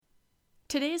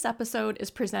Today's episode is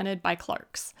presented by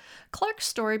Clarks. Clark's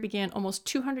story began almost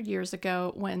 200 years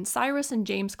ago when Cyrus and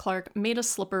James Clark made a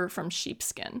slipper from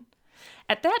sheepskin.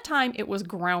 At that time, it was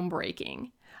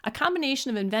groundbreaking, a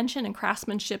combination of invention and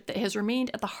craftsmanship that has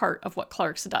remained at the heart of what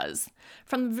Clarks does.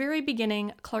 From the very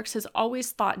beginning, Clarks has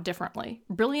always thought differently.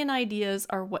 Brilliant ideas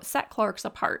are what set Clarks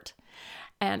apart.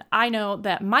 And I know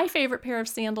that my favorite pair of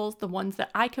sandals, the ones that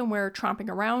I can wear tromping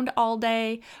around all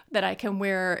day, that I can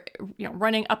wear,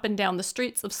 running up and down the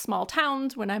streets of small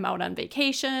towns when I'm out on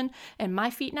vacation, and my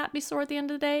feet not be sore at the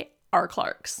end of the day, are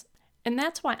Clarks. And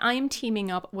that's why I am teaming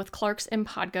up with Clarks and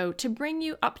Podgo to bring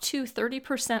you up to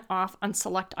 30% off on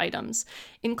select items,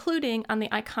 including on the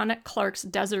iconic Clarks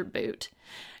Desert Boot.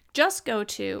 Just go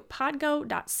to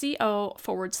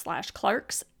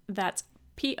podgo.co/Clarks. That's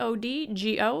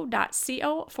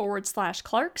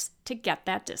podgo.co/Clarks to get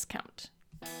that discount.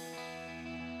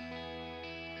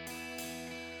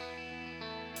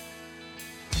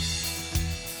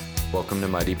 Welcome to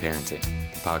Mighty Parenting,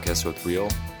 a podcast with real,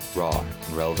 raw,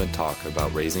 and relevant talk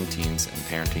about raising teens and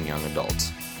parenting young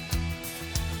adults.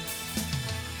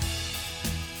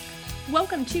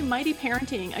 Welcome to Mighty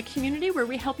Parenting, a community where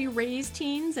we help you raise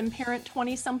teens and parent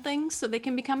 20-somethings so they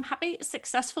can become happy,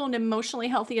 successful, and emotionally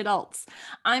healthy adults.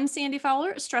 I'm Sandy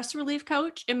Fowler, stress relief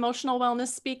coach, emotional wellness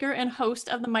speaker, and host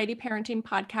of the Mighty Parenting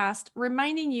podcast,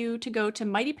 reminding you to go to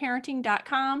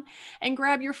mightyparenting.com and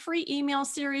grab your free email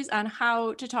series on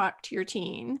how to talk to your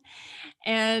teen.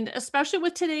 And especially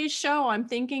with today's show, I'm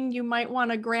thinking you might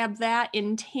want to grab that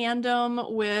in tandem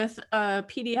with a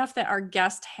PDF that our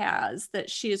guest has that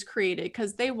she has created,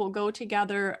 because they will go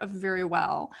together very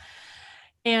well.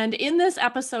 And in this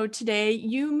episode today,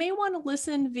 you may want to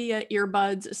listen via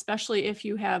earbuds, especially if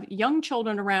you have young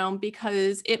children around,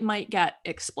 because it might get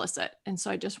explicit. And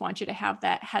so I just want you to have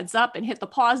that heads up and hit the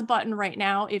pause button right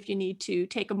now if you need to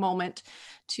take a moment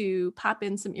to pop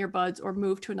in some earbuds or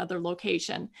move to another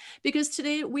location. Because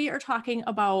today we are talking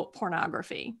about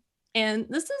pornography. And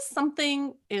this is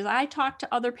something, as I talk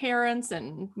to other parents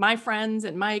and my friends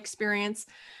and my experience,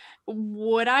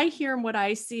 what I hear and what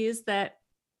I see is that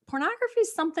pornography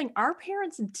is something our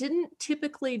parents didn't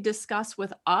typically discuss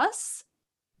with us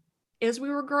as we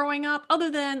were growing up,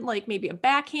 other than like maybe a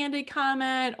backhanded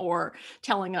comment or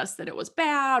telling us that it was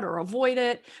bad or avoid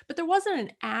it. But there wasn't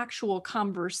an actual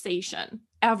conversation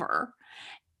ever.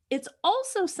 It's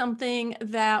also something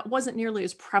that wasn't nearly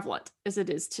as prevalent as it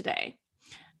is today.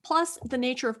 Plus, the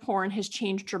nature of porn has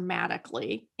changed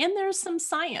dramatically, and there's some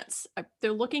science.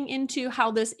 They're looking into how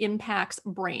this impacts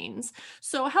brains.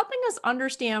 So helping us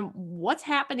understand what's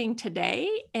happening today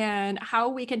and how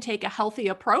we can take a healthy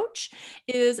approach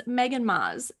is Megan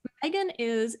Maas. Megan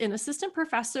is an assistant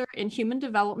professor in human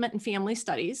development and family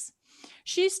studies.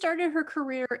 She started her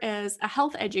career as a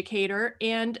health educator,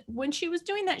 and when she was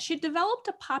doing that, she developed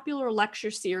a popular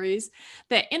lecture series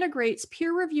that integrates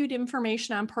peer-reviewed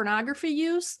information on pornography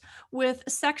use with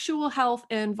sexual health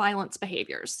and violence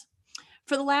behaviors.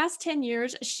 For the last 10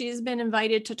 years, she's been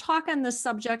invited to talk on this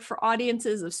subject for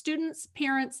audiences of students,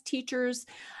 parents, teachers,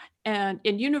 and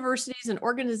in universities and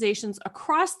organizations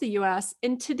across the US.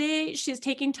 And today she's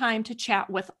taking time to chat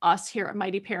with us here at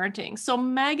Mighty Parenting. So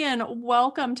Megan,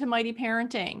 welcome to Mighty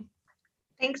Parenting.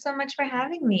 Thanks so much for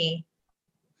having me.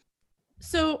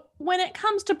 So when it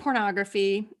comes to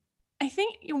pornography, I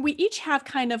think we each have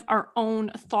kind of our own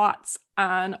thoughts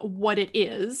on what it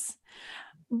is.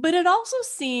 But it also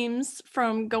seems,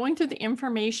 from going through the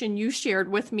information you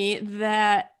shared with me,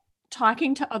 that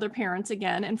talking to other parents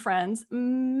again and friends,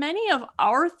 many of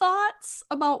our thoughts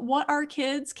about what our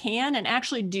kids can and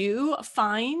actually do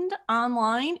find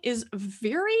online is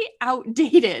very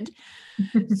outdated.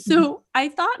 So I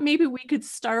thought maybe we could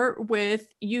start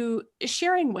with you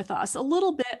sharing with us a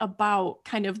little bit about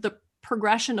kind of the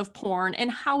progression of porn and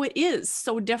how it is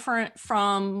so different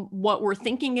from what we're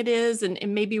thinking it is and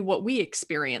maybe what we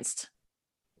experienced.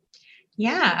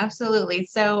 Yeah, absolutely.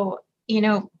 So,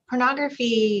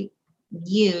 pornography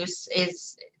use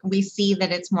we see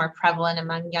that it's more prevalent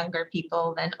among younger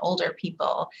people than older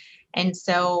people. And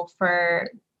so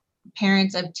for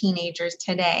parents of teenagers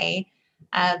today,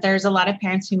 there's a lot of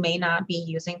parents who may not be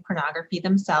using pornography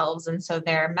themselves. And so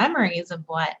their memories of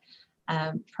what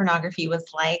pornography was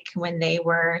like when they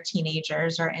were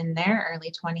teenagers or in their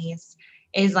early 20s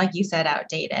is, like you said,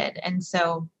 outdated. And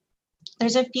so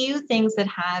there's a few things that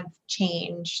have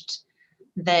changed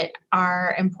that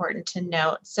are important to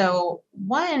note. So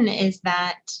one is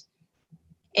that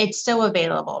it's so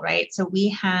available, right? So we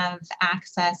have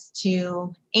access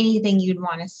to anything you'd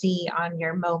want to see on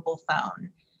your mobile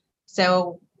phone.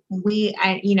 So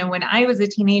when I was a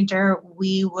teenager,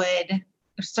 we would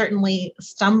certainly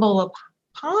stumble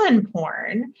pawn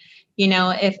porn,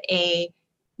 if a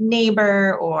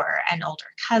neighbor or an older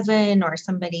cousin or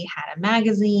somebody had a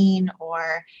magazine,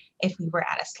 or if we were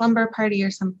at a slumber party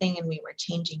or something and we were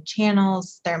changing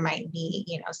channels, there might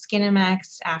be,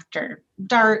 Skinamax after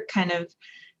dark kind of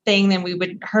thing, then we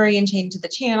would hurry and change the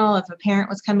channel if a parent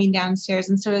was coming downstairs.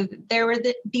 And so there were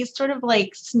these sort of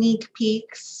like sneak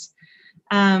peeks.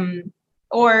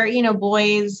 Or,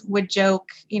 boys would joke,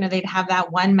 they'd have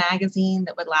that one magazine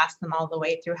that would last them all the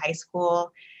way through high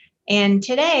school. And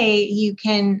today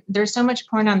there's so much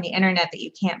porn on the internet that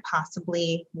you can't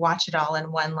possibly watch it all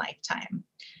in one lifetime.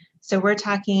 So we're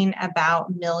talking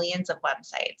about millions of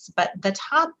websites, but the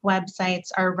top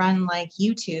websites are run like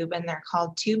YouTube and they're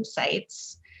called tube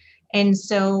sites. And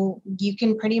so you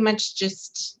can pretty much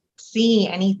just see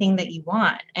anything that you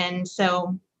want. And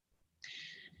so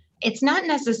it's not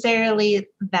necessarily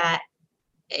that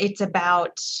it's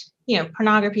about,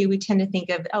 pornography. We tend to think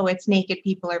of, it's naked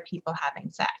people or people having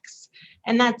sex.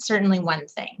 And that's certainly one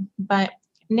thing. But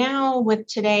now with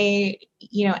today,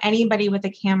 anybody with a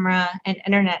camera and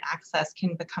internet access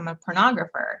can become a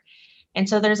pornographer. And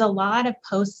so there's a lot of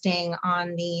posting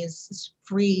on these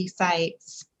free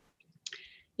sites,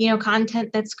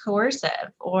 content that's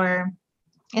coercive or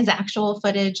is actual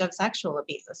footage of sexual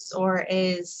abuse or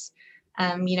is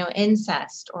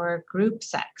incest or group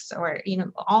sex or,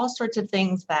 all sorts of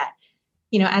things that,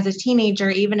 as a teenager,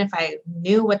 even if I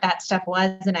knew what that stuff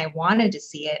was and I wanted to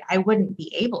see it, I wouldn't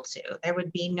be able to. There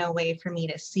would be no way for me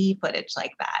to see footage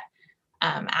like that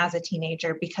as a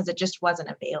teenager because it just wasn't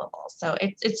available. So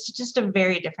it's just a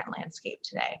very different landscape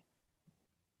today.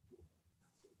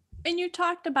 And you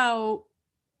talked about,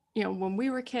 when we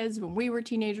were kids, when we were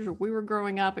teenagers, or we were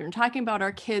growing up, and you're talking about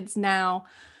our kids now.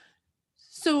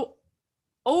 So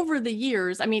over the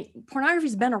years,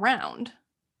 pornography's been around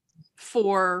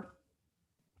for,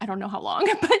 I don't know how long,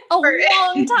 but a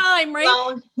long time, right?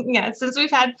 Well, yeah, since we've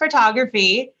had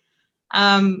photography,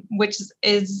 which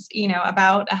is,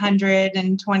 about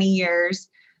 120 years.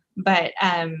 But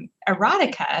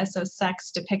erotica, so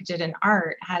sex depicted in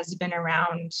art, has been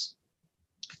around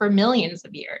for millions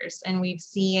of years. And we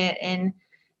see it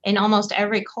in almost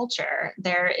every culture.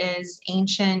 There is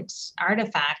ancient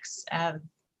artifacts of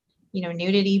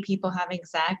nudity, people having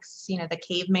sex, the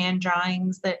caveman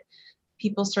drawings that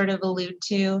people sort of allude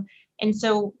to. And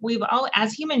so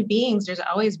as human beings, there's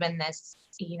always been this,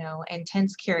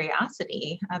 intense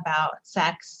curiosity about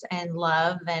sex and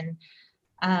love and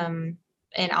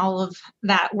all of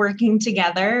that working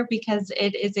together because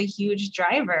it is a huge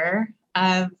driver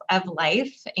of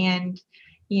life. And,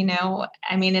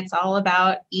 it's all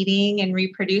about eating and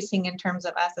reproducing in terms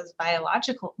of us as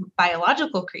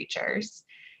biological creatures.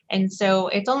 And so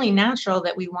it's only natural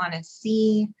that we want to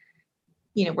see,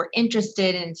 we're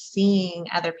interested in seeing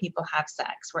other people have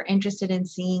sex. We're interested in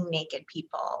seeing naked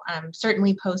people,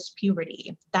 certainly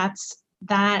post-puberty. That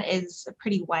is a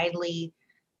pretty widely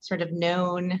sort of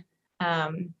known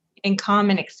and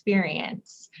common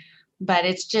experience. But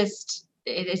it just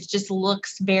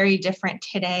looks very different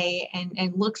today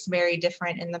and looks very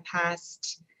different in the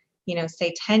past,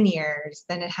 say 10 years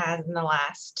than it has in the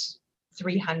last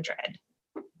 300.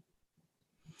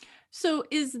 So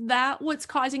is that what's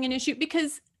causing an issue?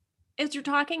 Because as you're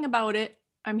talking about it,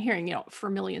 I'm hearing, for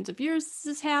millions of years this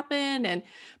has happened and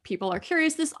people are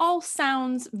curious. This all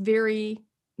sounds very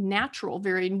natural,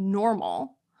 very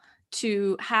normal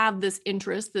to have this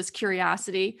interest, this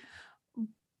curiosity.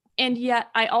 And yet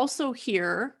I also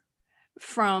hear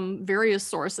from various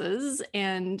sources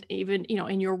and even,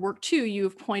 in your work too,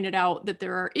 you've pointed out that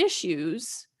there are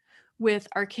issues with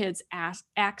our kids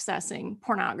accessing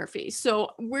pornography.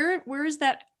 So where does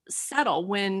that settle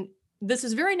when this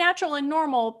is very natural and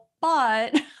normal,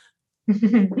 but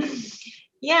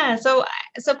yeah, so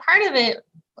part of it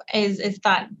is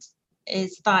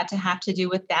thought to have to do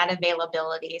with data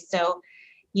availability. So,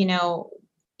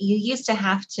 you used to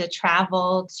have to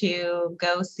travel to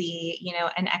go see,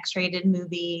 an X-rated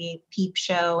movie, peep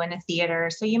show in a theater.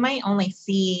 So you might only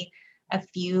see a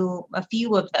few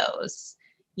of those,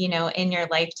 in your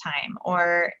lifetime.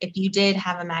 Or if you did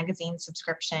have a magazine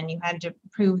subscription, you had to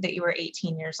prove that you were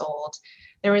 18 years old.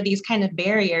 There were these kind of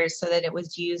barriers so that it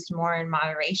was used more in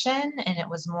moderation and it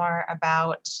was more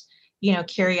about,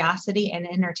 curiosity and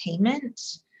entertainment.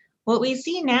 What we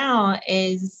see now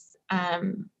is,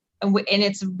 and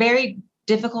it's very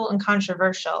difficult and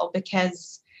controversial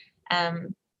because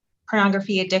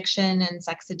pornography addiction and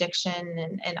sex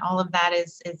addiction and all of that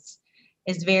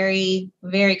is very,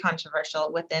 very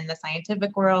controversial within the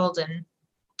scientific world.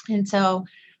 And so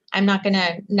I'm not going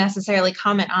to necessarily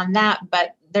comment on that,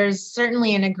 but there's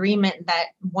certainly an agreement that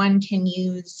one can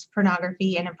use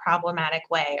pornography in a problematic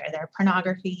way, or their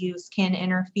pornography use can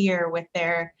interfere with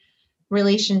their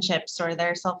relationships or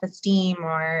their self-esteem,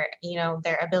 or, you know,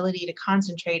 their ability to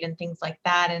concentrate and things like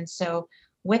that. And so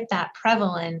with that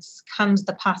prevalence comes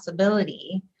the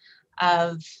possibility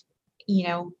of, you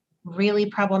know, really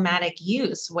problematic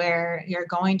use, where you're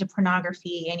going to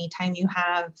pornography anytime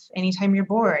you're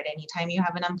bored, anytime you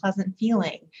have an unpleasant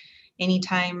feeling,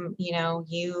 anytime, you know,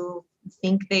 you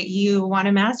think that you want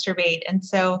to masturbate. And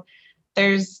so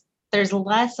there's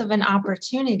less of an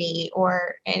opportunity,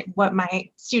 or what my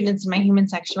students in my human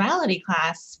sexuality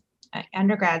class,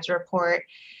 undergrads, report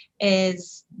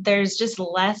is there's just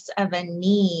less of a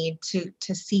need to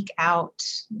seek out,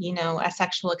 you know, a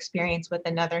sexual experience with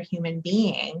another human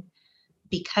being,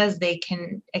 because they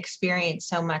can experience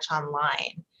so much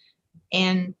online.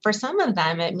 And for some of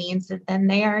them, it means that then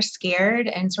they are scared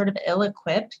and sort of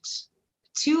ill-equipped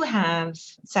to have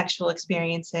sexual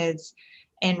experiences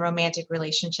and romantic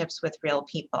relationships with real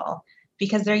people,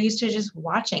 because they're used to just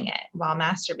watching it while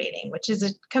masturbating, which is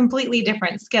a completely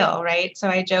different skill, right? So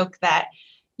I joke that,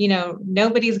 you know,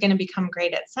 nobody's going to become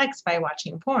great at sex by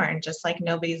watching porn, just like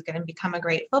nobody's going to become a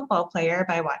great football player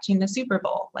by watching the Super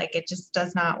Bowl. Like, it just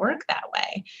does not work that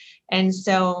way. And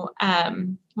so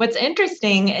what's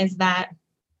interesting is that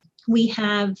we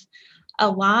have a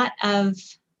lot of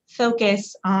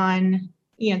focus on,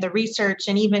 you know, the research,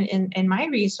 and even in my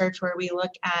research, where we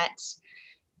look at,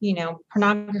 you know,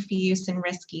 pornography use and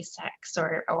risky sex,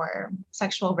 or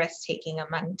sexual risk taking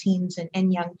among teens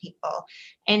and young people.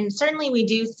 And certainly we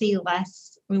do see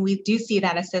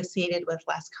that associated with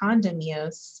less condom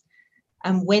use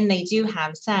when they do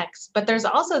have sex. But there's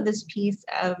also this piece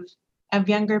of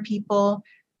younger people,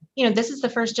 you know, this is the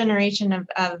first generation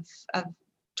of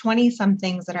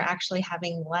 20-somethings that are actually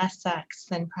having less sex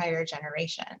than prior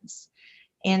generations.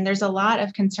 And there's a lot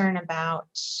of concern about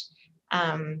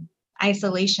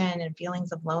isolation and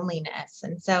feelings of loneliness.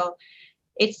 And so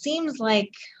it seems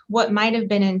like what might have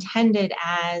been intended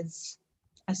as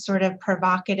a sort of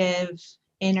provocative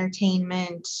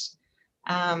entertainment,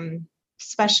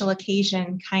 special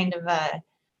occasion kind of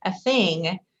a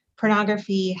thing,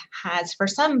 pornography has, for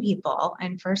some people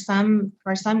and for some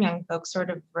young folks,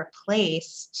 sort of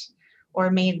replaced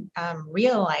or made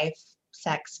real life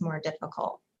sex more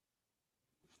difficult.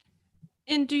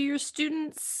 And do your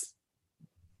students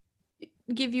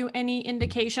give you any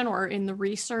indication, or in the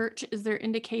research, is there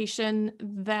indication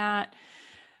that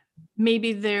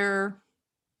maybe they're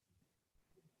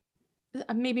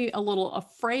maybe a little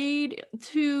afraid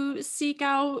to seek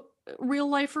out real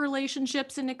life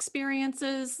relationships and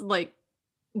experiences, like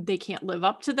they can't live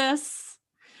up to this?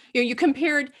 You know, you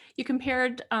compared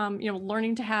you know,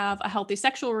 learning to have a healthy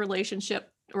sexual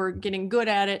relationship or getting good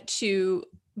at it to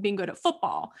being good at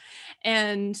football.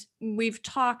 And we've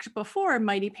talked before,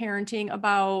 Mighty Parenting,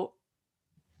 about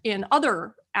in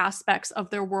other aspects of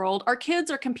their world, our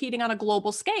kids are competing on a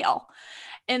global scale.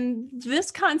 And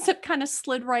this concept kind of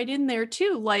slid right in there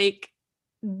too. Like,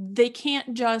 they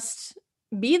can't just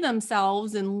be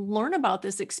themselves and learn about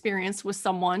this experience with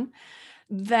someone,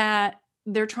 that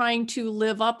they're trying to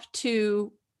live up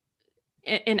to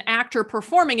an actor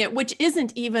performing it, which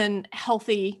isn't even a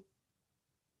healthy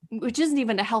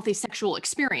sexual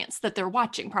experience that they're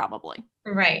watching, probably.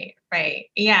 Right.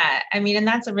 Yeah. I mean, and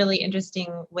that's a really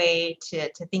interesting way to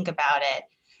think about it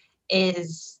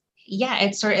is, yeah,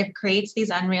 it creates these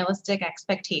unrealistic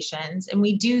expectations. And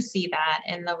we do see that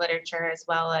in the literature, as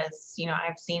well as, you know,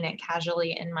 I've seen it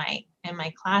casually in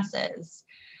my classes,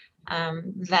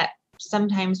 that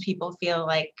sometimes people feel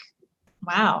like,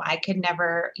 wow, I could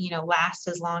never, you know, last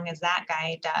as long as that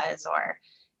guy does, or,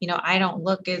 you know, I don't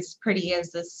look as pretty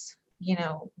as this, you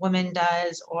know, woman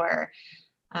does, or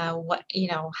what, you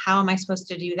know, how am I supposed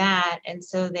to do that? And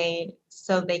so they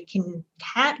can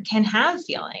have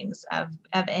feelings of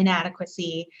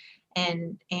inadequacy,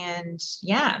 and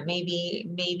yeah,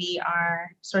 maybe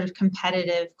our sort of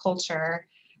competitive culture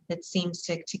that seems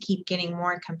to keep getting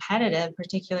more competitive,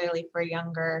 particularly for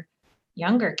younger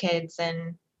kids.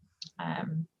 And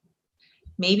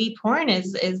maybe porn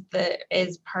is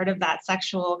part of that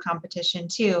sexual competition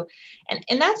too.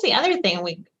 And that's the other thing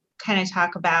we kind of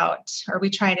talk about, or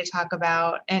we try to talk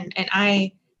about, and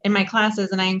I, in my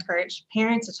classes, and I encourage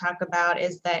parents to talk about,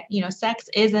 is that, you know, sex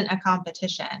isn't a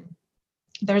competition.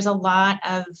 There's a lot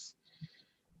of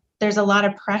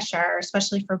pressure,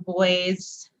 especially for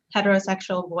boys,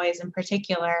 heterosexual boys in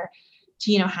particular,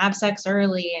 to, you know, have sex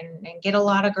early and get a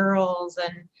lot of girls,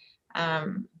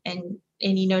 and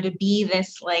you know, to be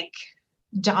this like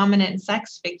dominant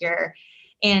sex figure.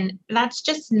 And that's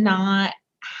just not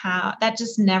how, that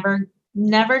just never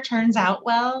turns out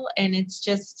well. And it's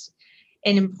just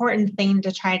an important thing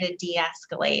to try to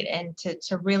de-escalate and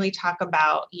to really talk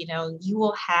about, you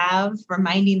will have,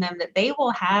 reminding them that they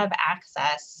will have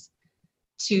access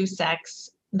to sex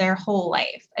their whole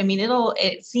life. I mean,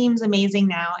 it seems amazing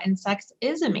now, and sex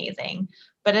is amazing,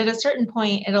 but at a certain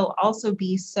point, it'll also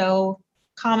be so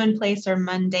commonplace or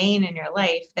mundane in your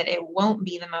life that it won't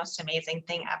be the most amazing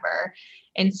thing ever.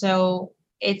 And so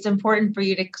it's important for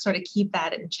you to sort of keep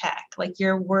that in check. Like,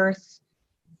 your worth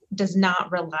does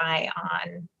not rely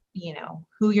on,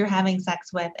 who you're having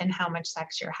sex with and how much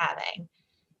sex you're having.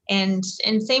 And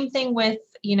same thing with,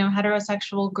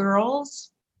 heterosexual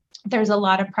girls. There's a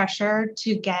lot of pressure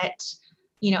to get,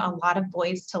 a lot of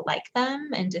boys to like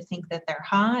them and to think that they're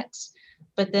hot.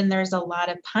 But then there's a lot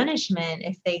of punishment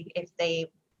if they,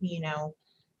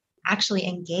 actually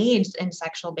engaged in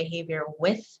sexual behavior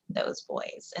with those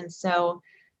boys. And so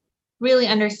really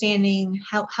understanding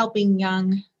how helping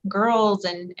young girls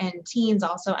and teens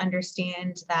also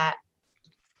understand that,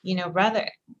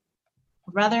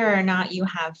 whether or not you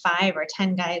have 5 or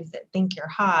 10 guys that think you're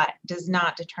hot does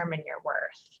not determine your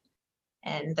worth.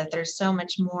 And that there's so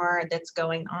much more that's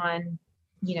going on,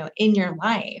 in your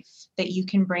life that you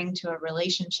can bring to a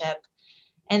relationship.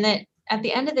 And that at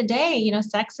the end of the day,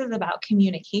 sex is about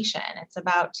communication. It's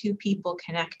about two people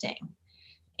connecting.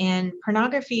 And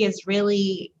pornography is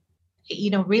really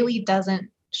doesn't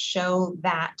show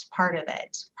that part of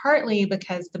it, partly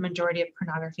because the majority of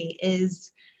pornography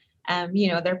is,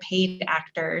 they're paid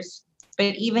actors.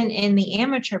 But even in the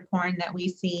amateur porn that we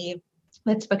see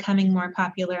that's becoming more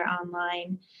popular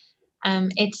online,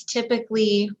 it's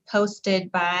typically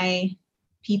posted by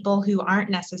people who aren't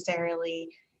necessarily,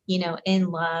 in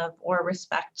love or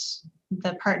respect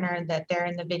the partner that they're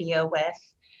in the video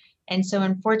with. And so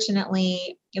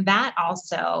unfortunately, that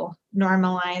also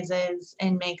normalizes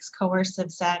and makes coercive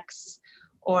sex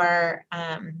or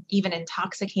even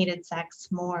intoxicated sex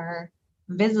more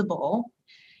visible.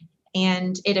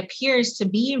 And it appears to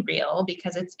be real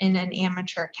because it's in an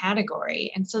amateur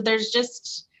category. And so there's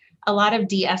just a lot of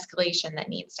de-escalation that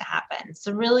needs to happen.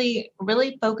 So really,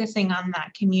 really focusing on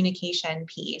that communication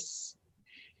piece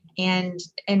and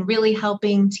really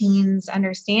helping teens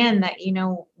understand that,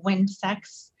 when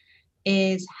sex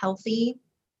is healthy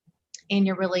and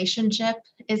your relationship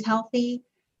is healthy,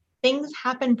 things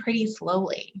happen pretty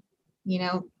slowly.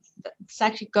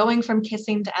 Sex, going from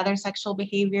kissing to other sexual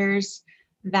behaviors,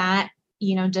 that,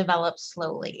 develops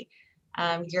slowly.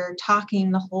 You're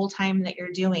talking the whole time that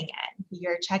you're doing it.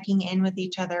 You're checking in with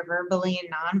each other verbally and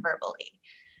non-verbally,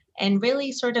 and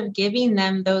really sort of giving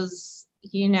them those,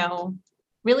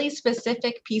 really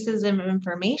specific pieces of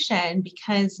information,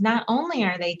 because not only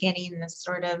are they getting this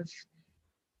sort of,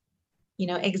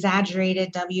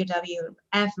 exaggerated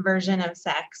WWF version of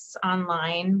sex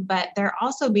online, but they're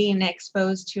also being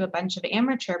exposed to a bunch of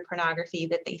amateur pornography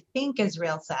that they think is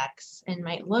real sex and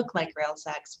might look like real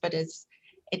sex, but it's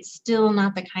still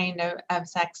not the kind of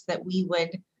sex that we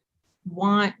would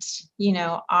want,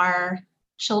 our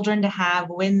children to have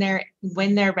when they're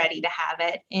ready to have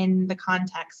it in the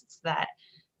contexts that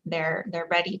they're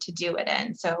ready to do it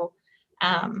in. So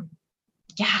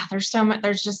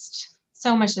there's just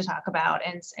so much to talk about,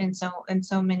 and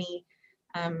so many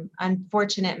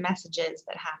unfortunate messages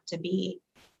that have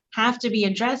to be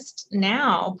addressed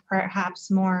now,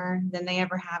 perhaps more than they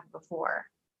ever have before.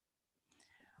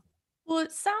 Well,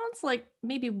 it sounds like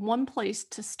maybe one place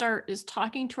to start is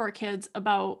talking to our kids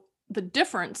about the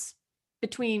difference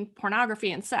between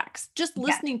pornography and sex. Just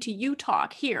listening to you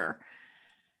talk here,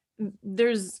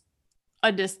 there's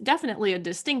definitely a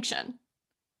distinction.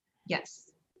 Yes.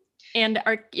 And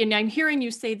I'm hearing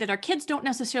you say that our kids don't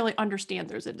necessarily understand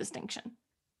there's a distinction.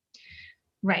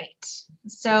 Right.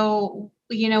 So,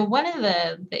 one of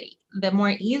the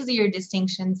more easier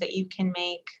distinctions that you can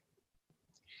make,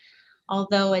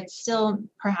 although it's still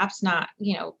perhaps not,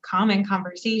 common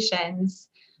conversations,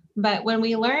 but when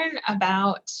we learn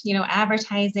about,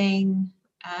 advertising,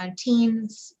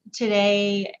 teens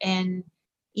today and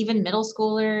even middle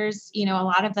schoolers, a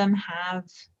lot of them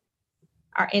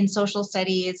are in social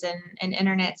studies and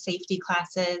internet safety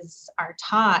classes are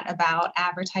taught about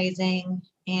advertising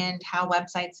and how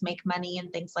websites make money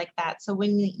and things like that. So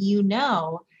when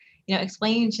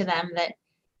explaining to them that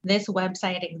this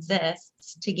website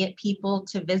exists to get people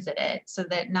to visit it, so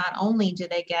that not only do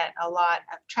they get a lot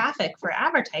of traffic for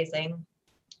advertising,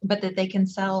 but that they can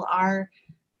sell our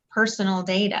personal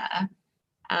data,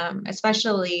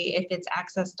 especially if it's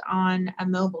accessed on a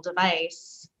mobile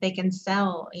device. They can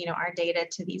sell, our data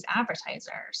to these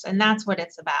advertisers, and that's what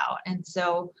it's about. And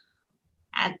so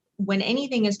when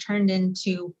anything is turned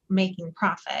into making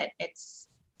profit, it's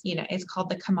called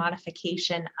the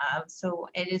commodification of. So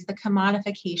it is the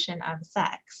commodification of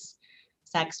sex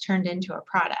turned into a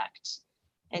product.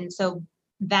 And so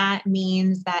that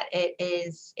means that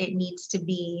it needs to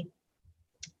be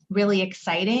really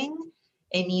exciting.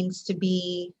 It needs to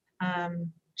be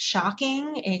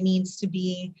shocking. It needs to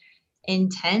be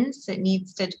intense. It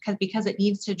needs to, because it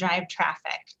needs to drive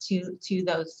traffic to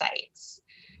those sites.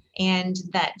 And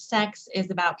that sex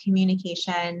is about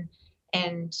communication,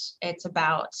 and it's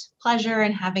about pleasure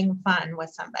and having fun with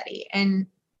somebody. And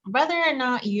whether or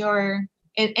not you're,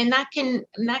 and that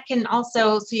can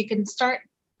also, so you can start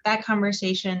that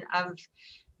conversation of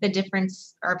the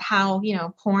difference, or how,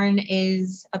 porn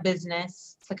is a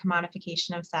business, it's the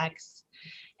commodification of sex.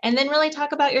 And then really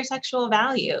talk about your sexual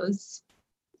values.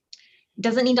 It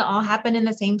doesn't need to all happen in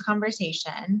the same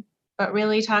conversation, but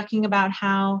really talking about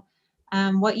how,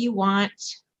 what you want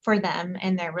for them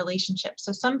and their relationship.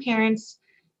 So some parents,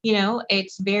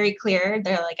 it's very clear.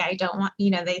 They're like, I don't want,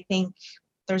 they think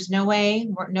there's no way,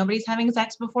 nobody's having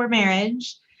sex before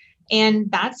marriage.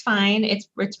 And that's fine.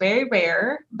 It's very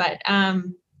rare, but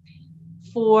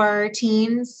for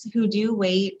teens who do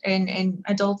wait, and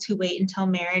adults who wait until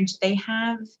marriage, they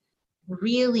have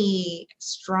really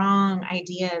strong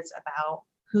ideas about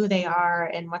who they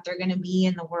are and what they're going to be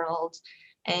in the world.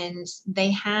 And they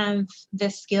have the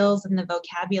skills and the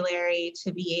vocabulary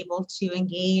to be able to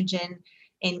engage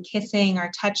in kissing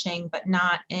or touching, but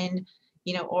not in,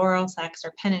 oral sex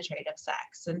or penetrative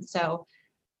sex. And so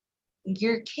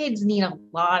your kids need a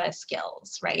lot of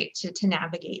skills, right, to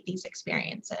navigate these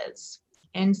experiences.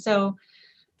 And so,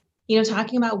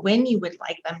 talking about when you would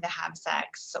like them to have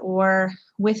sex, or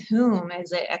with whom.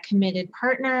 Is it a committed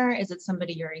partner? Is it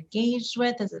somebody you're engaged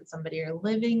with? Is it somebody you're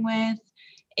living with?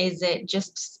 Is it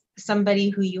just somebody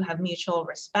who you have mutual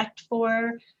respect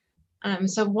for?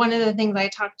 So one of the things I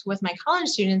talked with my college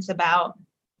students about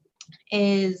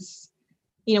is,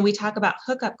 we talk about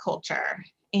hookup culture,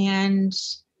 and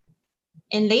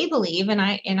they believe, and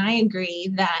I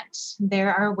agree, that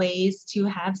there are ways to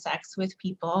have sex with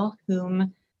people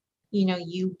whom,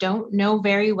 you don't know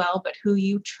very well, but who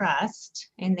you trust,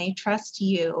 and they trust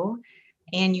you,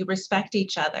 and you respect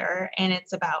each other, and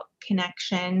it's about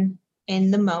connection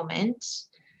in the moment.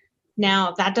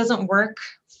 Now, that doesn't work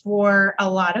for a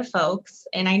lot of folks,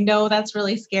 and I know that's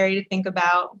really scary to think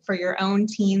about for your own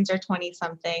teens or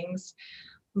 20-somethings,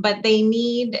 but they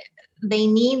need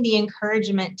the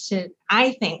encouragement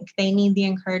I think they need the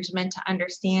encouragement to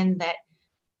understand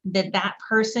that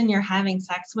person you're having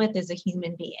sex with is a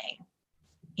human being,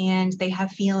 and they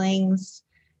have feelings,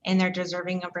 and they're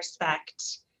deserving of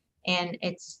respect, and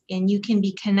you can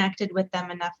be connected with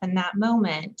them enough in that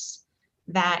moment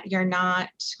that you're not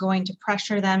going to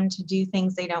pressure them to do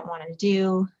things they don't want to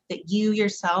do, that you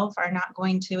yourself are not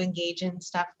going to engage in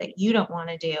stuff that you don't want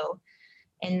to do,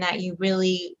 and that you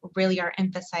really, really are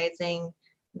emphasizing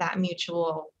that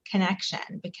mutual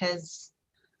connection, because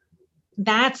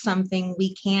that's something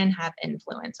we can have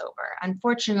influence over.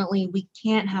 Unfortunately, we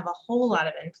can't have a whole lot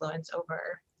of influence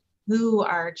over who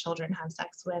our children have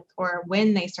sex with or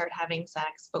when they start having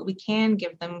sex, but we can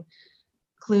give them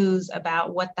clues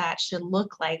about what that should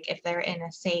look like if they're in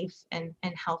a safe and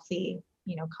healthy,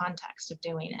 context of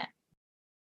doing it.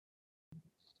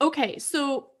 Okay,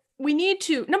 so we need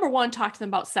to, number one, talk to them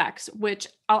about sex, which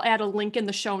I'll add a link in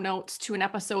the show notes to an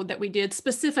episode that we did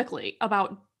specifically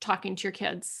about talking to your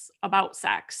kids about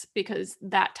sex, because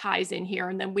that ties in here.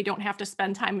 And then we don't have to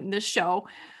spend time in this show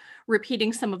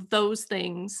repeating some of those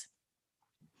things.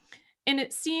 And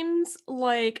it seems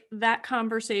like that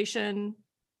conversation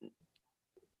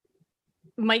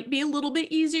might be a little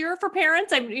bit easier for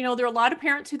parents. There are a lot of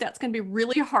parents who that's going to be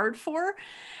really hard for.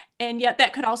 And yet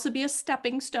that could also be a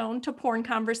stepping stone to porn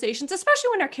conversations, especially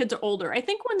when our kids are older. I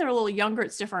think when they're a little younger,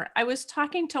 it's different. I was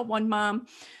talking to one mom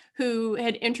who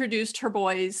had introduced her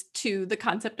boys to the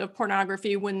concept of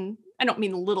pornography when, I don't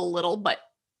mean little, but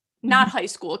not high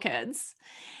school kids.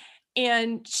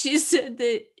 And she said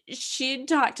that she'd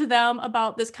talked to them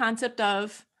about this concept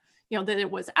of, that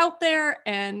it was out there,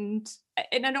 and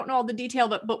I don't know all the detail,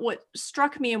 but what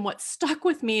struck me and what stuck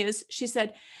with me is, she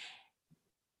said,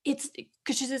 it's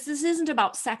because she says, this isn't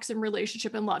about sex and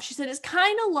relationship and love. She said, it's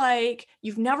kind of like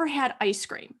you've never had ice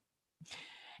cream,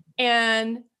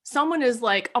 and someone is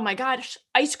like, oh my gosh,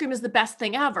 ice cream is the best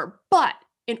thing ever. But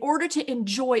in order to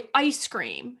enjoy ice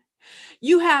cream,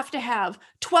 You have to have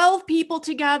 12 people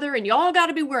together and you all got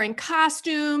to be wearing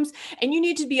costumes and you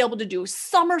need to be able to do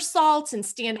somersaults and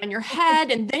stand on your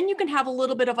head. And then you can have a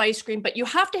little bit of ice cream, but you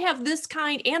have to have this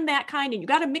kind and that kind. And you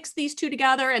got to mix these two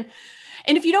together. And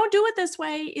if you don't do it this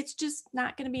way, it's just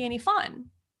not going to be any fun.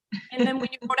 And then when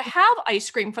you go to have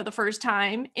ice cream for the first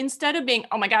time, instead of being,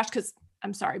 oh my gosh, because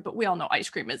I'm sorry, but we all know ice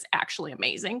cream is actually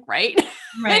amazing, right?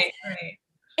 Right.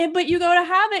 But you go to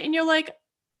have it and you're like,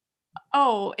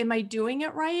 oh, am I doing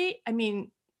it right? I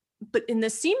mean, and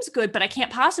this seems good, but I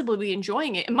can't possibly be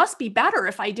enjoying it. It must be better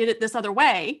if I did it this other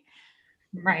way.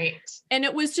 Right. And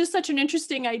it was just such an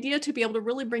interesting idea to be able to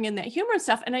really bring in that humor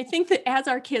stuff. And I think that as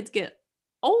our kids get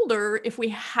older, if we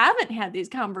haven't had these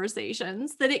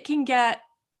conversations, that it can get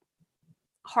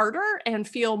harder and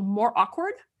feel more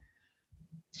awkward.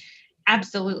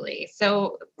 Absolutely.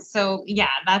 So yeah,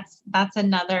 that's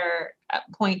another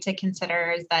point to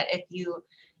consider, is that if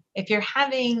you're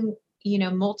having,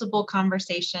 multiple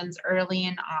conversations early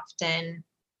and often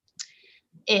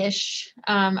ish,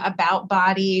 about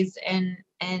bodies and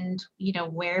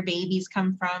where babies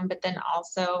come from, but then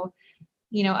also,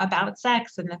 about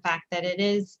sex and the fact that it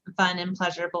is fun and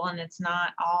pleasurable and it's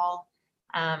not all,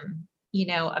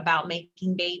 about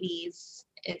making babies.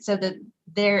 So that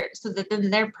then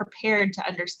they're prepared to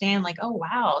understand, like, oh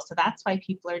wow, so that's why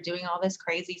people are doing all this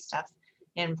crazy stuff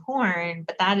in porn,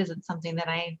 but that isn't something that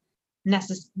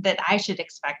that I should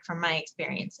expect from my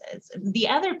experiences. The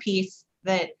other piece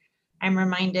that I'm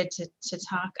reminded to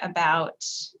talk about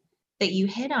that you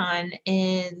hit on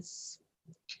is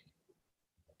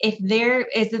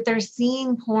that they're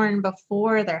seeing porn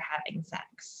before they're having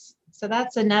sex. So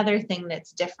that's another thing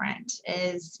that's different,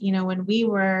 is, when we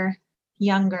were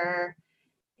younger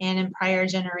and in prior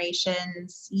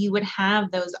generations, you would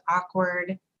have those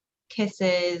awkward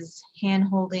kisses,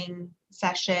 hand-holding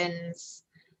sessions,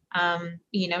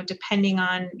 depending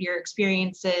on your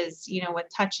experiences, with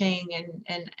touching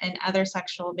and other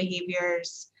sexual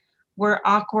behaviors were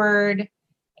awkward.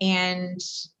 And,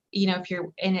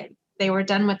 they were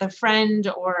done with a friend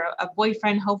or a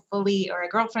boyfriend, hopefully, or a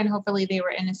girlfriend, hopefully they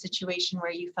were in a situation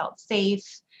where you felt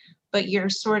safe, but you're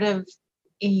sort of,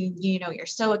 you're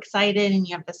so excited and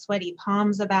you have the sweaty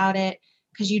palms about it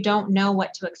because you don't know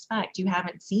what to expect. You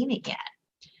haven't seen it yet.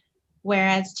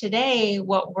 Whereas today,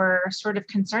 what we're sort of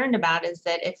concerned about is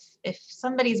that if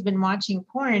somebody's been watching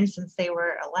porn since they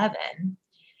were 11,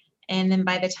 and then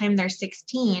by the time they're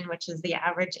 16, which is the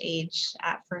average age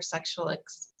for sexual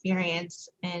experience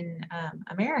in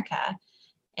America,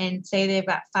 and say they've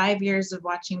got 5 years of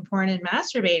watching porn and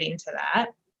masturbating to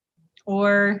that,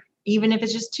 or even if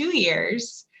it's just 2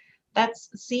 years, that's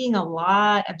seeing a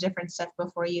lot of different stuff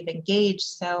before you've engaged.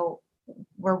 So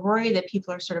we're worried that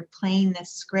people are sort of playing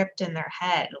this script in their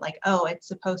head, like, oh, it's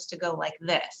supposed to go like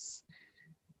this,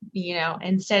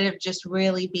 instead of just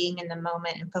really being in the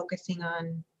moment and focusing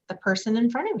on the person in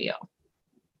front of you.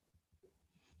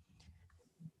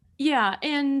 Yeah.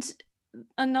 And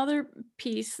another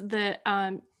piece that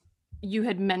you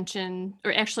had mentioned,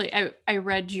 or actually I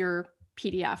read your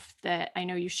PDF that I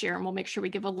know you share, and we'll make sure we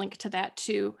give a link to that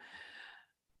too.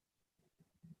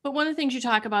 But one of the things you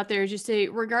talk about there is you say,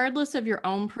 regardless of your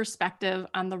own perspective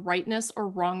on the rightness or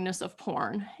wrongness of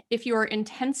porn, if you are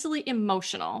intensely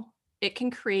emotional, it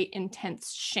can create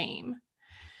intense shame.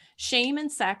 Shame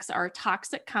and sex are a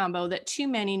toxic combo that too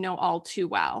many know all too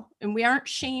well. And we aren't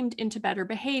shamed into better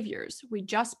behaviors. We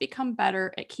just become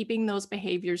better at keeping those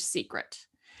behaviors secret.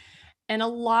 And a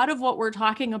lot of what we're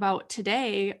talking about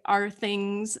today are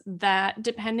things that,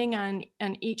 depending on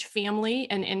each family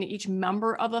and each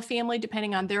member of a family,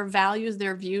 depending on their values,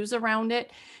 their views around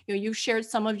it, you shared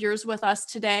some of yours with us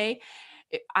today.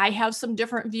 I have some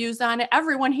different views on it.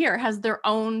 Everyone here has their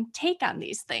own take on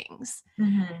these things.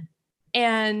 Mm-hmm.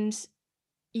 And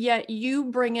yet you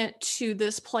bring it to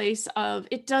this place of,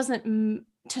 it doesn't,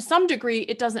 to some degree,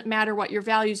 it doesn't matter what your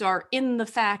values are, in the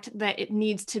fact that it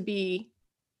needs to be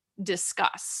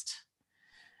discussed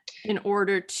in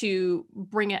order to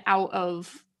bring it out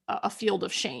of a field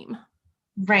of shame.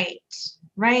 Right.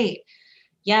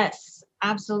 Yes,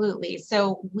 absolutely.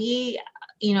 So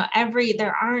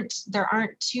there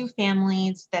aren't two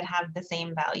families that have the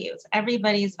same values.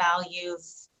 Everybody's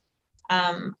values,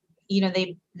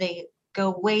 they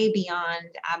go way beyond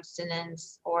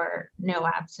abstinence or no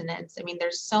abstinence. I mean,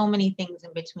 there's so many things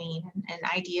in between, and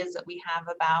ideas that we have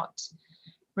about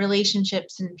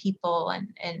relationships and people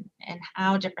and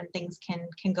how different things can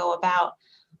go about.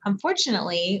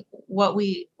 Unfortunately, what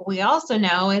we also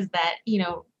know is that,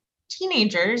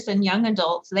 teenagers and young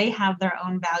adults, they have their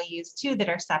own values too that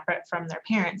are separate from their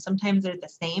parents. Sometimes they're the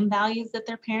same values that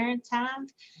their parents have,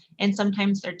 and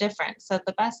sometimes they're different. So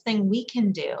the best thing we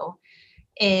can do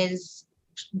is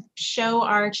show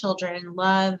our children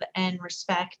love and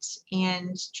respect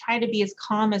and try to be as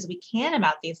calm as we can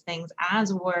about these things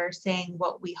as we're saying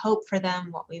what we hope for them,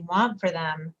 what we want for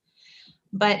them,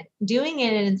 but doing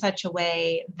it in such a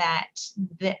way that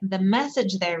the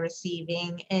message they're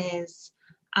receiving is,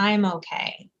 I'm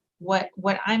okay. What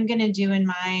I'm going to do in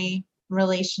my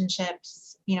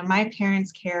relationships, my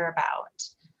parents care about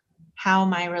how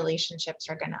my relationships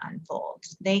are going to unfold.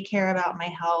 They care about my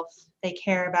health. They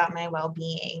care about my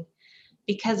well-being.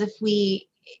 Because if we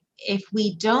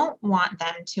don't want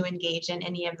them to engage in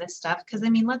any of this stuff, because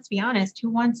let's be honest, who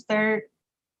wants their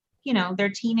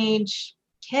teenage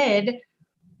kid,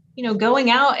 going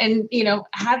out and,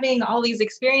 having all these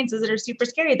experiences that are super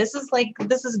scary. This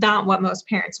is not what most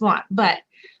parents want, but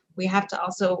we have to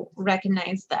also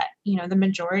recognize that, the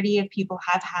majority of people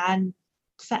have had,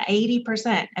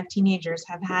 80% of teenagers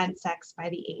have had sex by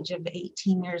the age of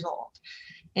 18 years old.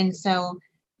 And so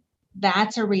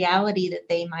that's a reality that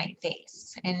they might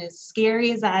face. And as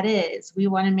scary as that is, we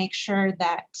want to make sure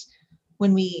that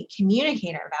when we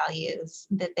communicate our values,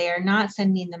 that they are not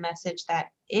sending the message that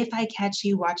if I catch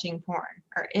you watching porn,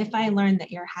 or if I learn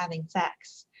that you're having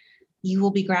sex, you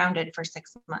will be grounded for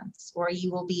 6 months, or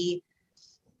you will be,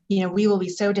 we will be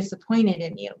so disappointed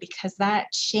in you, because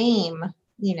that shame,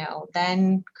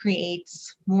 then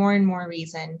creates more and more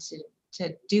reason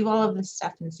to do all of this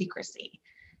stuff in secrecy.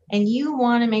 And you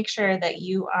want to make sure that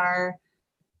you are,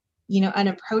 an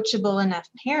approachable enough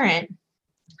parent.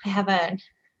 I have a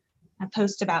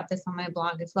post about this on my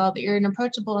blog as well, but you're an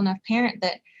approachable enough parent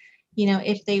that,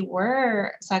 if they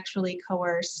were sexually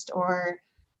coerced or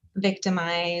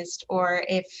victimized, or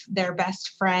if their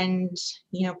best friend,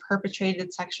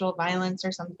 perpetrated sexual violence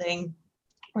or something,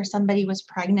 or somebody was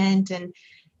pregnant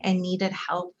and needed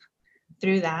help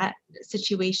through that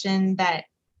situation, that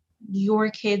your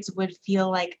kids would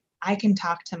feel like, I can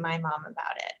talk to my mom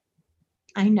about it.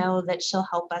 I know that she'll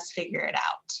help us figure it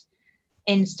out.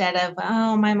 Instead of,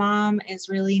 oh, my mom is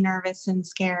really nervous and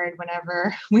scared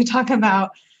whenever we talk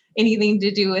about anything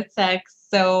to do with sex,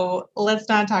 so let's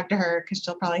not talk to her because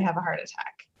she'll probably have a heart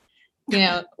attack.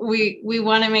 We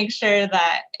want to make sure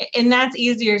that, and that's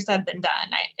easier said than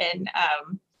done.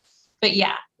 But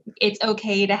yeah, it's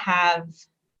okay to have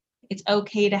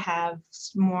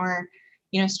more,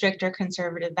 stricter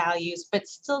conservative values, but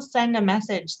still send a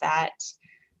message that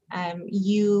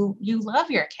you love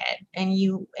your kid, and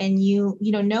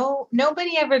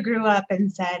nobody ever grew up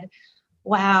and said,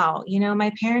 wow,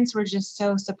 my parents were just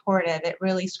so supportive, it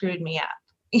really screwed me up.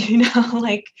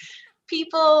 Like,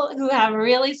 people who have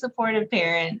really supportive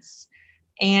parents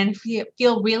and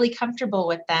feel really comfortable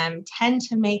with them tend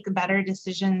to make better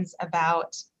decisions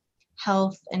about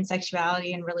health and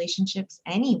sexuality and relationships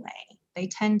anyway. They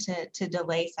tend to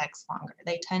delay sex longer.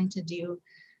 They tend to do,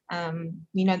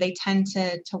 they tend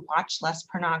to watch less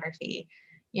pornography.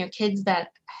 Kids that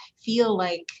feel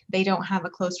like they don't have a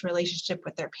close relationship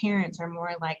with their parents are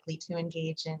more likely to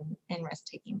engage in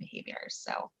risk-taking behaviors.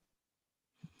 So,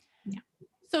 yeah.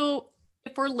 So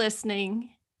if we're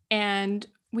listening and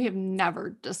we have never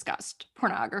discussed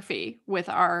pornography with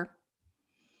our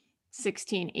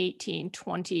 16, 18,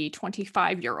 20,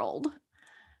 25-year-old,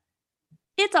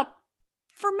 it's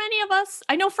for many of us,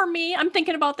 I know for me, I'm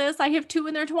thinking about this. I have 2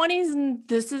 in their 20s, and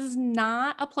this is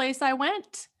not a place I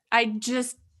went. I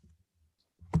don't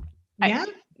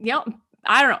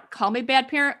know, call me bad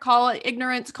parent, call it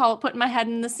ignorance, call it putting my head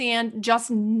in the sand,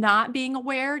 just not being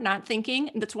aware, not thinking.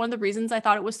 And that's one of the reasons I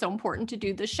thought it was so important to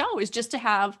do this show, is just to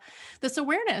have this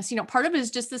awareness. Part of it is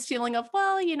just this feeling of,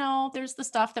 well, there's the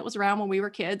stuff that was around when we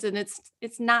were kids, and it's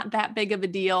not that big of a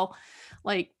deal.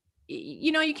 Like,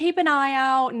 you keep an eye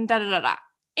out and da-da-da-da.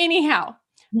 Anyhow,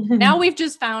 now we've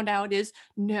just found out is,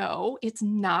 no, it's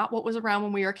not what was around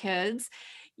when we were kids.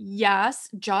 Yes,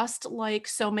 just like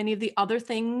so many of the other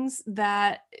things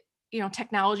that,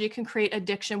 technology can create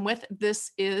addiction with,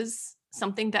 this is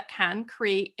something that can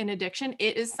create an addiction.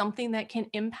 It is something that can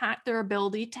impact their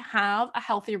ability to have a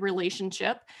healthy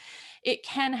relationship. It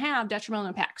can have detrimental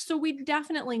impacts. So we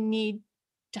definitely need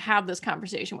to have this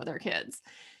conversation with our kids.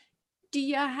 Do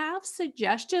you have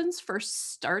suggestions for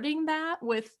starting that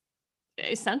with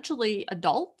essentially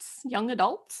adults, young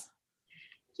adults?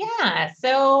 Yeah,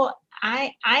 so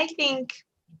I think,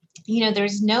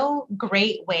 there's no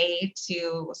great way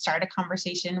to start a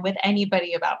conversation with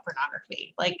anybody about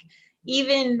pornography. Like,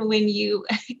 even when on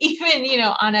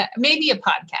maybe a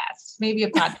podcast is the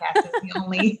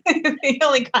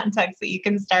only context that you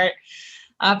can start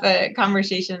off a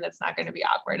conversation that's not going to be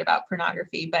awkward about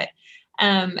pornography. But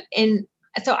and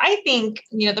so I think,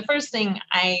 the first thing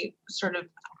I sort of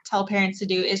tell parents to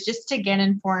do is just to get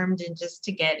informed and just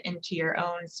to get into your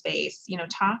own space.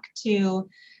 Talk to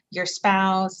your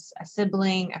spouse, a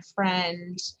sibling, a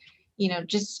friend,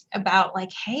 just about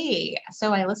like, hey,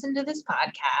 so I listened to this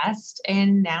podcast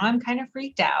and now I'm kind of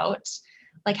freaked out.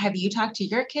 Like, have you talked to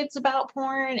your kids about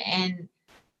porn? And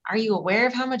are you aware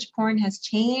of how much porn has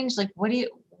changed? Like,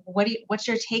 what's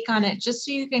your take on it? Just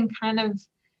so you can kind of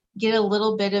get a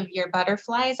little bit of your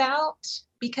butterflies out,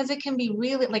 because it can be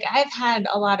really, like, I've had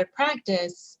a lot of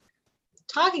practice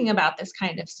talking about this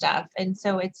kind of stuff. And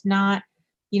so it's not,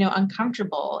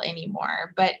 uncomfortable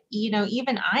anymore. But,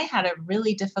 even I had a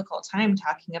really difficult time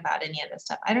talking about any of this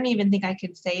stuff. I don't even think I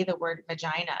could say the word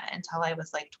vagina until I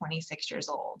was like 26 years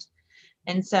old.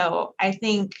 And so I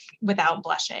think, without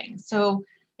blushing. So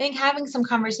I think having some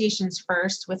conversations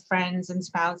first with friends and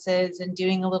spouses and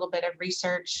doing a little bit of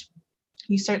research.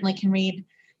 You certainly can read,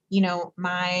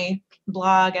 my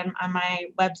blog and on my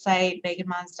website,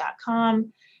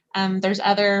 veganmoms.com. There's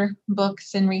other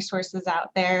books and resources out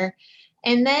there.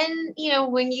 And then,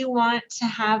 when you want to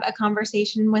have a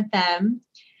conversation with them,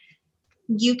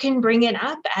 you can bring it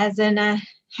up as in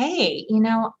hey,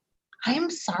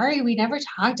 I'm sorry we never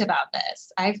talked about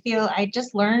this. I feel I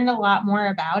just learned a lot more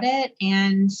about it.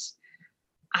 And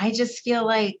I just feel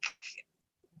like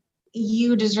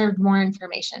you deserved more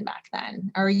information back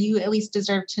then, or you at least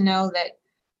deserve to know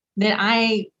that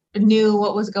I knew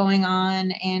what was going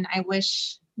on. And I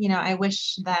wish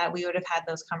that we would have had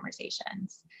those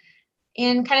conversations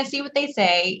and kind of see what they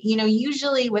say.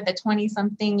 Usually with a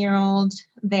 20-something-year-old,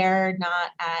 they're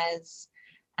not as,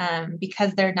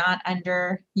 because they're not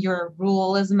under your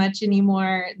rule as much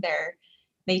anymore.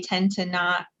 They tend to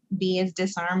not be as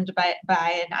disarmed by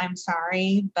an I'm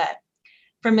sorry. But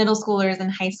for middle schoolers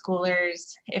and high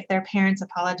schoolers, if their parents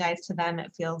apologize to them,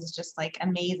 it feels just like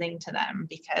amazing to them,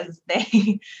 because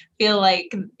they feel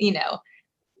like,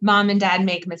 mom and dad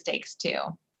make mistakes too.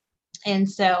 And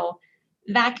so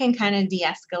that can kind of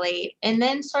de-escalate, and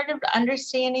then sort of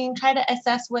understanding, try to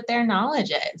assess what their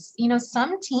knowledge is.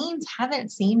 Some teens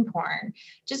haven't seen porn.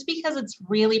 Just because it's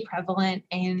really prevalent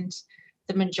and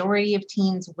the majority of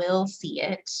teens will see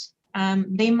it,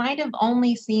 they might have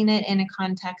only seen it in a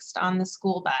context on the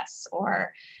school bus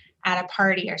or at a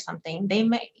party or something.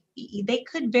 They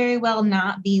could very well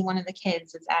not be one of the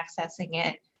kids that's accessing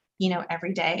it,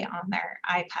 every day on their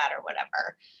iPad or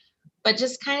whatever. But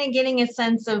just kind of getting a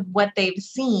sense of what they've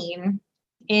seen,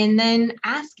 and then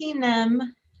asking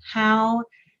them how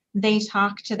they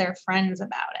talk to their friends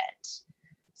about it.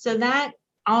 So that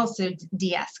also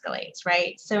de-escalates,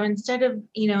 right? So instead of,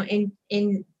 in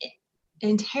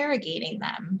interrogating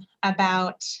them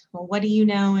about, well, what do you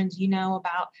know? And do you know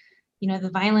about,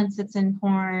 the violence that's in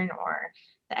porn, or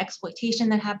the exploitation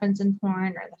that happens in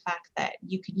porn, or the fact that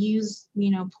you could use,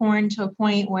 porn to a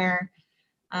point where,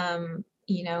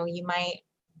 you might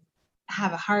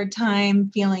have a hard time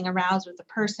feeling aroused with the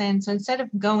person. So instead of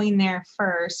going there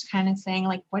first, kind of saying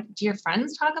like, what do your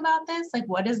friends talk about this? Like,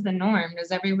 what is the norm?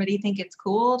 Does everybody think it's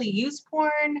cool to use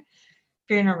porn? If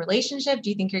you're in a relationship, do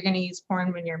you think you're going to use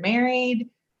porn when you're married?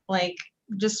 Like,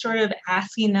 just sort of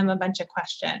asking them a bunch of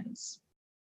questions.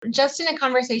 Just in a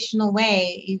conversational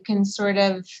way, you can sort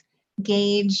of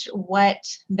gauge what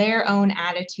their own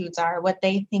attitudes are, what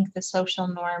they think the social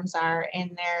norms are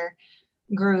in their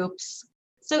groups.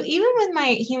 So even with my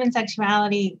human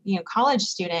sexuality, college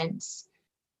students,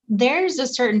 there's a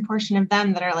certain portion of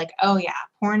them that are like, oh yeah,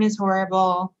 porn is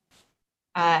horrible.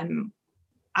 I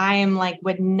am like,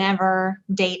 would never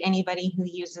date anybody who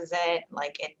uses it.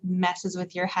 Like, it messes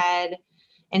with your head.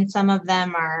 And some of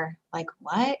them are like,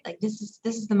 what? Like, this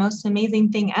is the most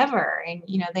amazing thing ever. And,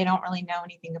 they don't really know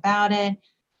anything about it.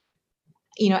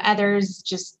 Others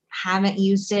just haven't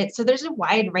used it. So there's a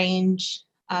wide range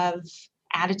of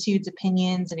attitudes,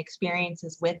 opinions, and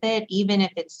experiences with it, even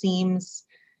if it seems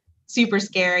super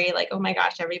scary, like, oh my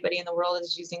gosh, everybody in the world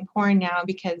is using porn now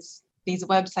because these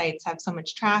websites have so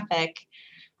much traffic.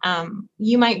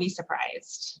 You might be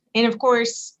surprised. And of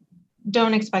course,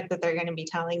 don't expect that they're going to be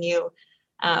telling you,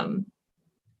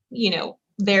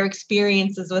 their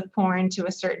experiences with porn to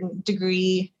a certain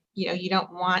degree. You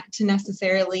don't want to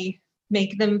necessarily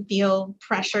make them feel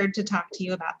pressured to talk to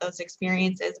you about those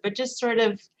experiences, but just sort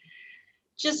of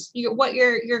what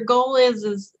your goal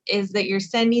is that you're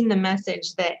sending the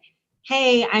message that,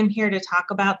 hey, I'm here to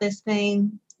talk about this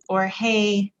thing, or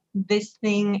hey, this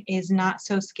thing is not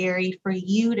so scary for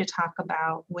you to talk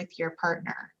about with your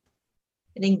partner.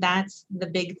 I think that's the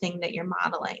big thing that you're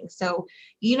modeling. So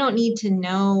you don't need to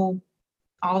know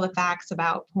all the facts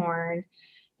about porn.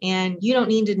 And you don't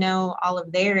need to know all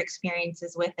of their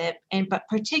experiences with it. But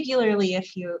particularly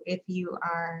if you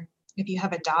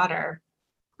have a daughter,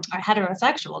 a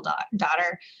heterosexual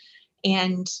daughter,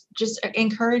 and just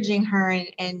encouraging her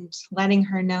and letting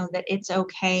her know that it's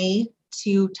okay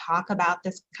to talk about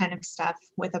this kind of stuff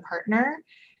with a partner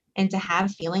and to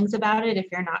have feelings about it if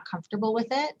you're not comfortable with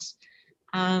it.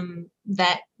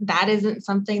 That isn't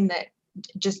something that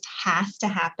just has to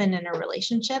happen in a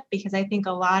relationship, because I think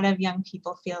a lot of young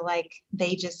people feel like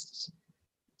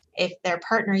if their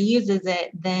partner uses it,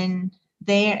 then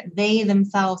they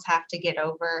themselves have to get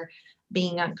over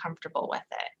being uncomfortable with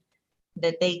it,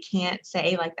 that they can't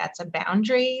say like, that's a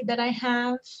boundary that I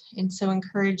have. And so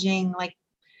encouraging, like,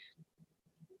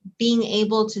 being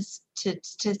able to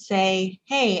say,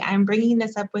 hey, I'm bringing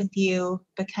this up with you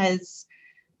because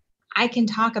I can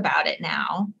talk about it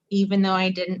now, even though I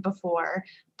didn't before.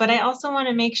 But I also want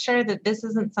to make sure that this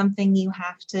isn't something you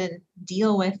have to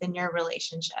deal with in your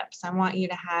relationships. I want you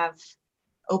to have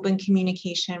open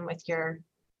communication with your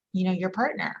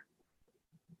partner.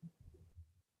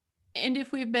 And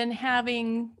if we've been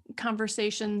having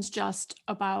conversations just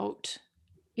about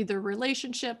either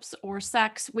relationships or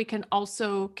sex, we can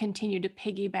also continue to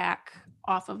piggyback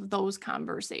off of those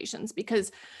conversations,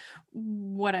 because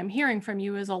what I'm hearing from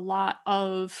you is a lot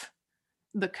of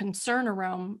the concern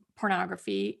around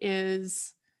pornography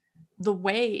is the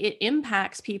way it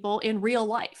impacts people in real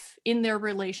life, in their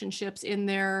relationships, in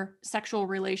their sexual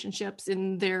relationships,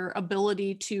 in their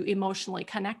ability to emotionally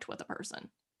connect with a person.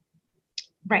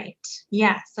 Right.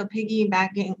 Yeah. So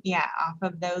piggybacking, off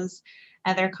of those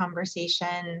other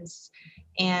conversations,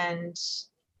 and,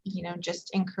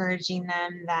 just encouraging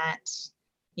them that,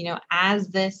 as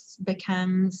this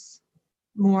becomes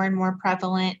more and more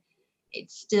prevalent,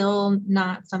 it's still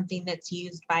not something that's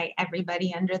used by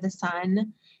everybody under the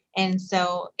sun. And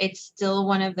so it's still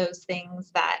one of those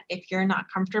things that if you're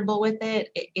not comfortable with it,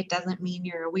 doesn't mean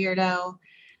you're a weirdo.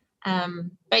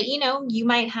 But you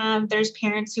might there's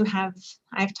parents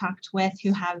I've talked with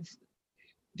who have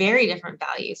very different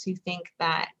values, who think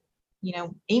that,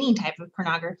 any type of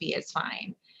pornography is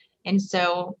fine. And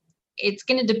so it's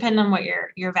going to depend on what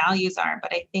your values are.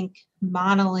 But I think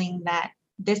modeling that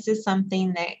this is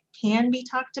something that can be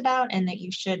talked about and that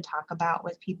you should talk about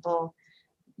with people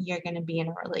you're going to be in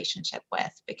a relationship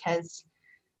with, because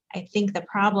I think the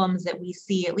problems that we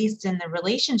see, at least in the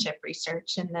relationship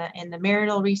research, in the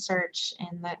marital research,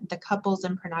 and the couples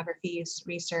and pornography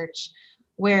research,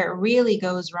 where it really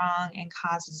goes wrong and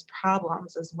causes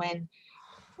problems is when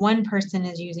one person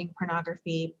is using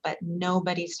pornography, but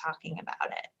nobody's talking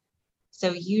about it.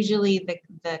 So usually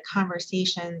the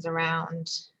conversations around,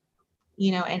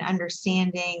 and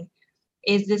understanding,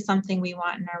 is this something we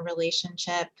want in our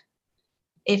relationship?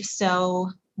 If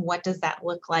so, what does that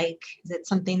look like? Is it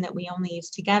something that we only use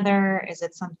together? Is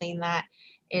it something that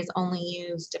is only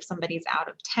used if somebody's out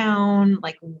of town?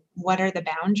 Like, what are the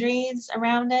boundaries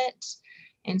around it?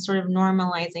 And sort of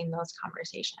normalizing those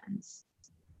conversations.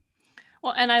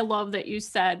 Well, and I love that you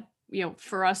said,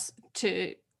 for us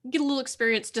to get a little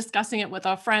experience discussing it with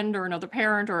a friend or another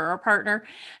parent or a partner,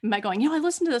 by going, I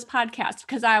listened to this podcast,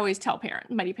 because I always tell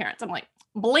many parents, I'm like,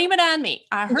 blame it on me.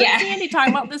 I heard Sandy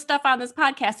talking about this stuff on this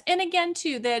podcast. And again,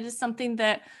 too, that is something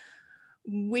that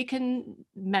we can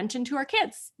mention to our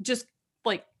kids. Just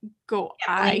like go,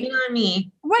 blame it on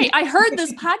me. Right. I heard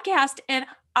this podcast and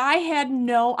I had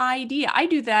no idea. I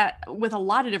do that with a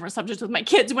lot of different subjects with my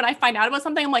kids. When I find out about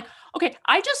something, I'm like, okay,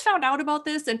 I just found out about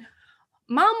this and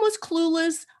mom was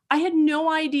clueless. I had no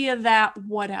idea that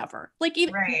whatever, like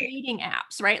even dating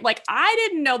apps, right? Like I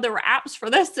didn't know there were apps for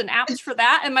this and apps for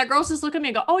that. And my girls just look at me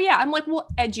and go, oh yeah. I'm like, well,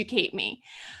 educate me,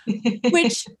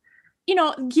 which,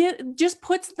 just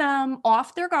puts them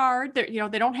off their guard.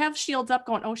 They don't have shields up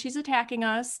going, oh, she's attacking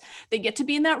us. They get to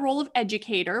be in that role of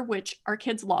educator, which our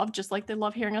kids love, just like they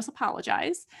love hearing us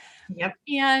apologize. Yep.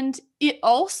 And it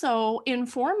also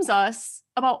informs us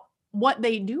about what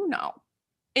they do know.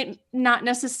 It not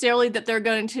necessarily that they're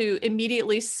going to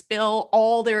immediately spill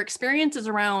all their experiences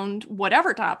around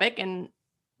whatever topic,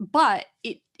 but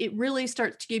it really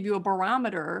starts to give you a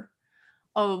barometer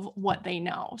of what they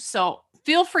know. So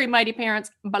feel free, mighty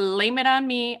parents, blame it on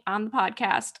me on the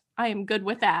podcast. I am good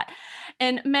with that.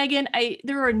 And Megan,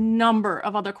 there are a number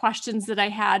of other questions that I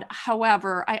had.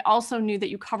 However, I also knew that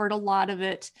you covered a lot of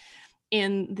it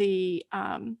in the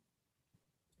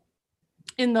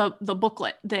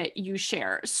booklet that you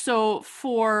share. So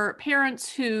for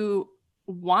parents who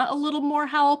want a little more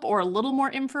help or a little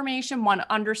more information, want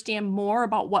to understand more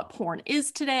about what porn is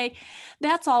today,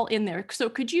 that's all in there. So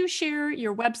could you share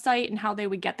your website and how they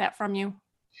would get that from you?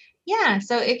 Yeah.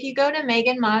 So if you go to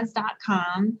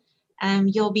meganmoz.com,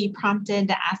 you'll be prompted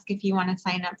to ask if you want to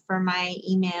sign up for my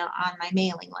email on my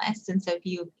mailing list. And so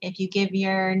if you give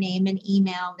your name and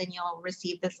email, then you'll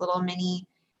receive this little mini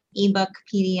ebook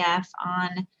PDF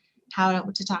on how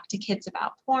to talk to kids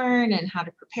about porn and how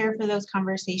to prepare for those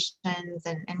conversations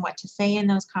and what to say in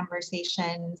those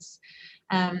conversations.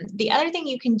 The other thing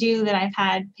you can do that I've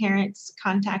had parents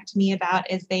contact me about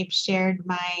is they've shared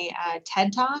my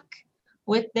TED Talk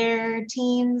with their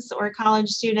teens or college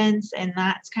students, and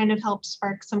that's kind of helped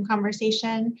spark some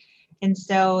conversation. And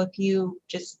so if you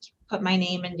just put my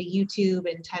name into YouTube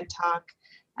and TED Talk,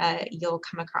 you'll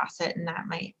come across it, and that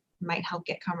might help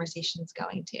get conversations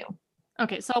going too.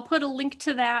 Okay, so I'll put a link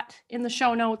to that in the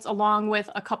show notes, along with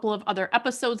a couple of other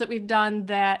episodes that we've done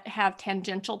that have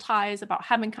tangential ties about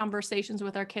having conversations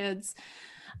with our kids.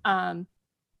 And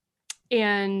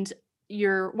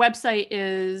your website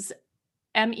is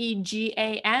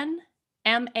MEGANMAAS,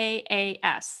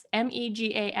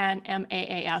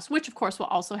 which of course will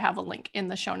also have a link in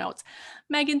the show notes.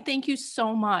 Megan, thank you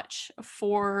so much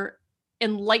for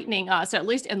enlightening us, or at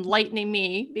least enlightening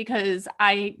me, because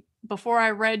before I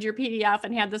read your PDF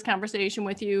and had this conversation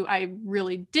with you, I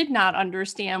really did not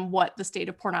understand what the state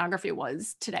of pornography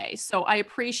was today. So I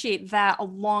appreciate that,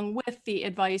 along with the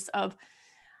advice of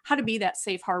how to be that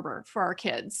safe harbor for our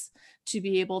kids, to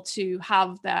be able to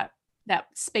have that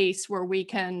space where we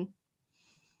can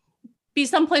be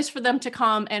someplace for them to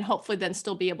come and hopefully then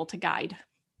still be able to guide.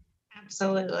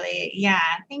 Absolutely.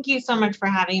 Yeah. Thank you so much for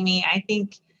having me. I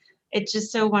think it's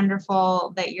just so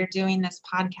wonderful that you're doing this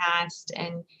podcast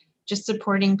and just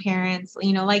supporting parents.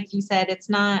 Like you said, it's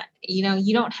not,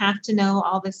 you don't have to know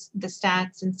all the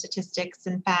stats and statistics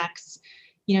and facts,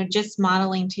 just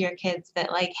modeling to your kids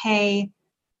that, like, hey,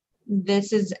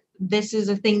 this is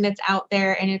a thing that's out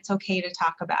there and it's okay to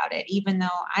talk about it. Even though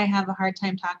I have a hard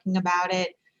time talking about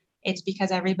it, it's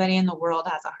because everybody in the world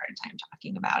has a hard time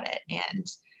talking about it. And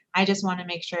I just want to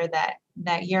make sure that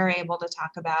you're able to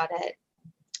talk about it,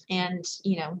 and,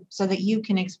 so that you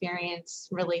can experience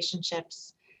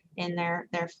relationships in their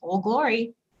full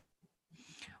glory.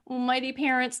 Well, Mighty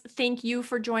Parents, thank you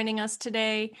for joining us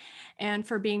today and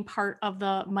for being part of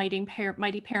the Mighty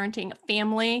Parenting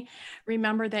family.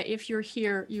 Remember that if you're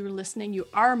here, you're listening, you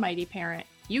are a Mighty Parent.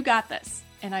 You got this,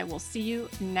 and I will see you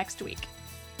next week.